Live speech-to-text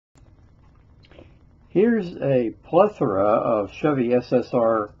Here's a plethora of Chevy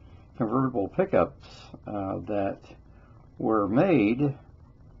SSR convertible pickups that were made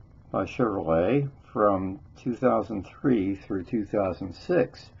by Chevrolet from 2003 through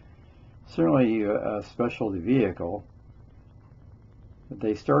 2006. Certainly a specialty vehicle.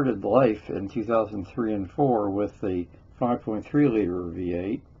 They started life in 2003 and 4 with the 5.3 liter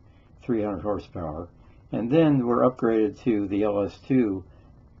V8, 300 horsepower, and then were upgraded to the LS2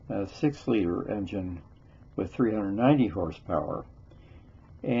 6-liter engine with 390 horsepower,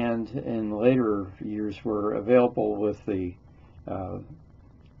 and in later years were available with the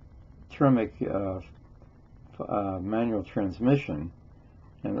Tremec manual transmission,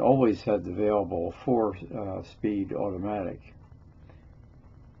 and always had available 4-speed automatic.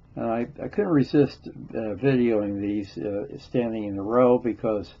 And I couldn't resist videoing these standing in a row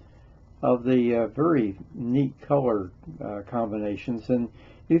because of the very neat color combinations, and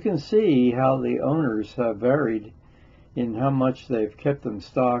you can see how the owners have varied in how much they've kept them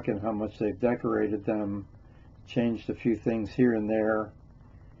stock and how much they've decorated them, changed a few things here and there.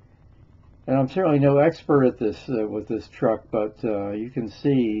 And I'm certainly no expert at this with this truck, but you can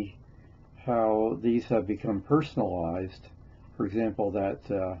see how these have become personalized. For example,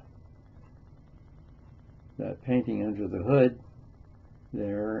 that painting under the hood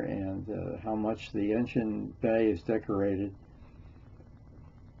there, and how much the engine bay is decorated.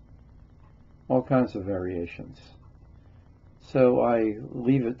 All kinds of variations. So I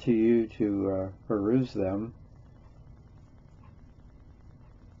leave it to you to peruse them.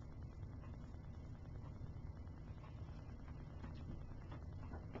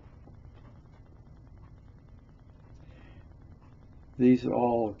 These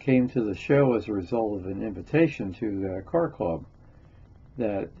all came to the show as a result of an invitation to the car club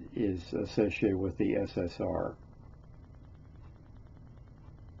that is associated with the SSR.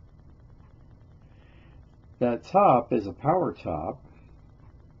 That top is a power top,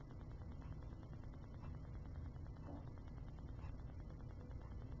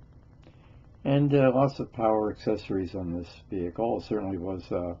 and lots of power accessories on this vehicle. It certainly was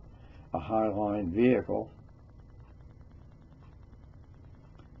a high-line vehicle.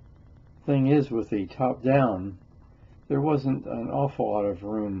 Thing is, with the top down, there wasn't an awful lot of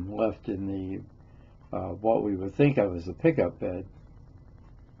room left in the what we would think of as a pickup bed.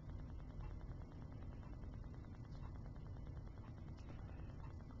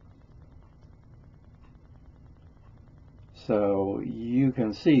 So you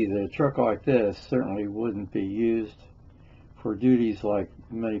can see that a truck like this certainly wouldn't be used for duties like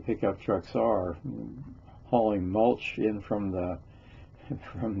many pickup trucks are, hauling mulch in from the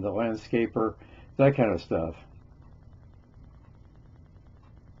landscaper, that kind of stuff.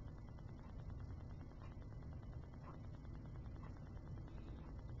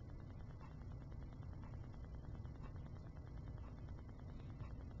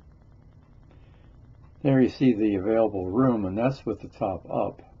 There you see the available room, and that's with the top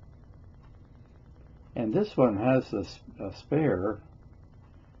up. And this one has a spare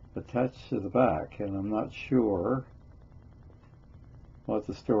attached to the back, and I'm not sure what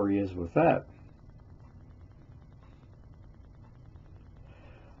the story is with that.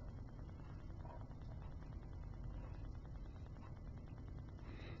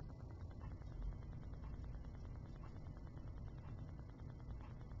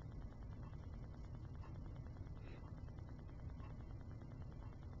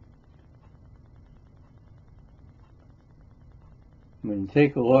 When you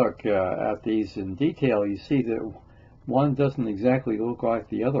take a look at these in detail, you see that one doesn't exactly look like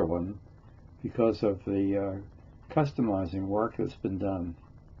the other one because of the customizing work that's been done.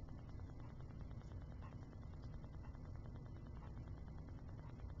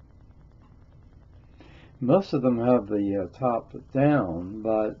 Most of them have the top down,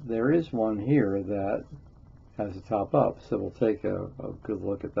 but there is one here that has the top up, so we'll take a good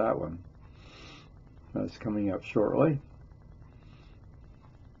look at that one. That's coming up shortly.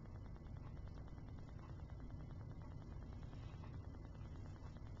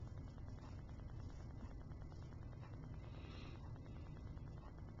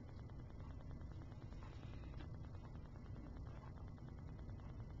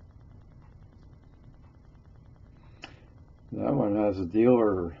 That one has a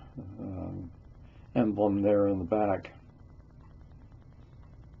dealer emblem there in the back.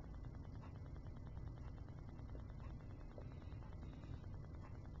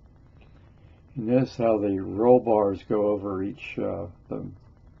 You notice how the roll bars go over each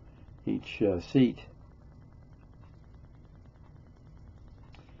seat.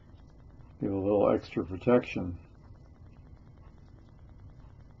 Give a little extra protection.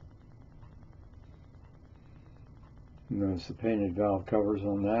 Notice the painted valve covers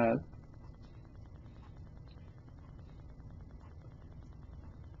on that.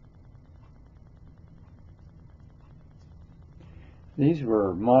 These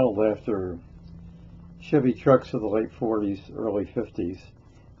were modeled after Chevy trucks of the late 40s, early 50s.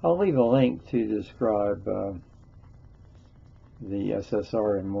 I'll leave a link to describe the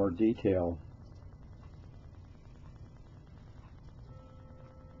SSR in more detail.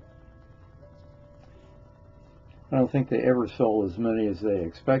 I don't think they ever sold as many as they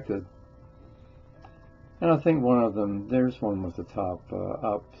expected. And I think one of them, there's one with the top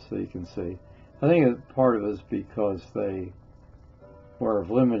up so you can see. I think part of it is because they were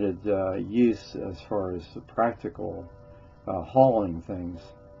of limited use as far as practical hauling things.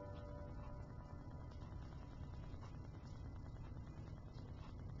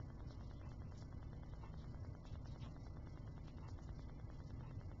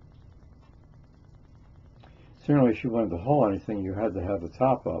 Certainly if you wanted to haul anything, you had to have the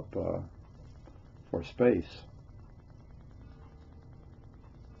top up for space.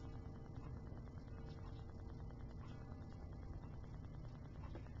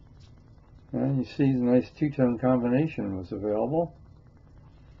 And you see the nice two-tone combination was available.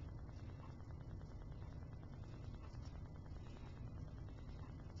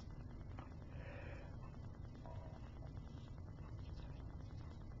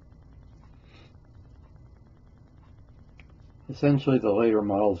 Essentially, the later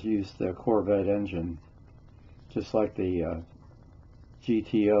models used the Corvette engine, just like the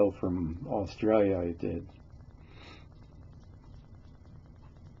GTO from Australia did.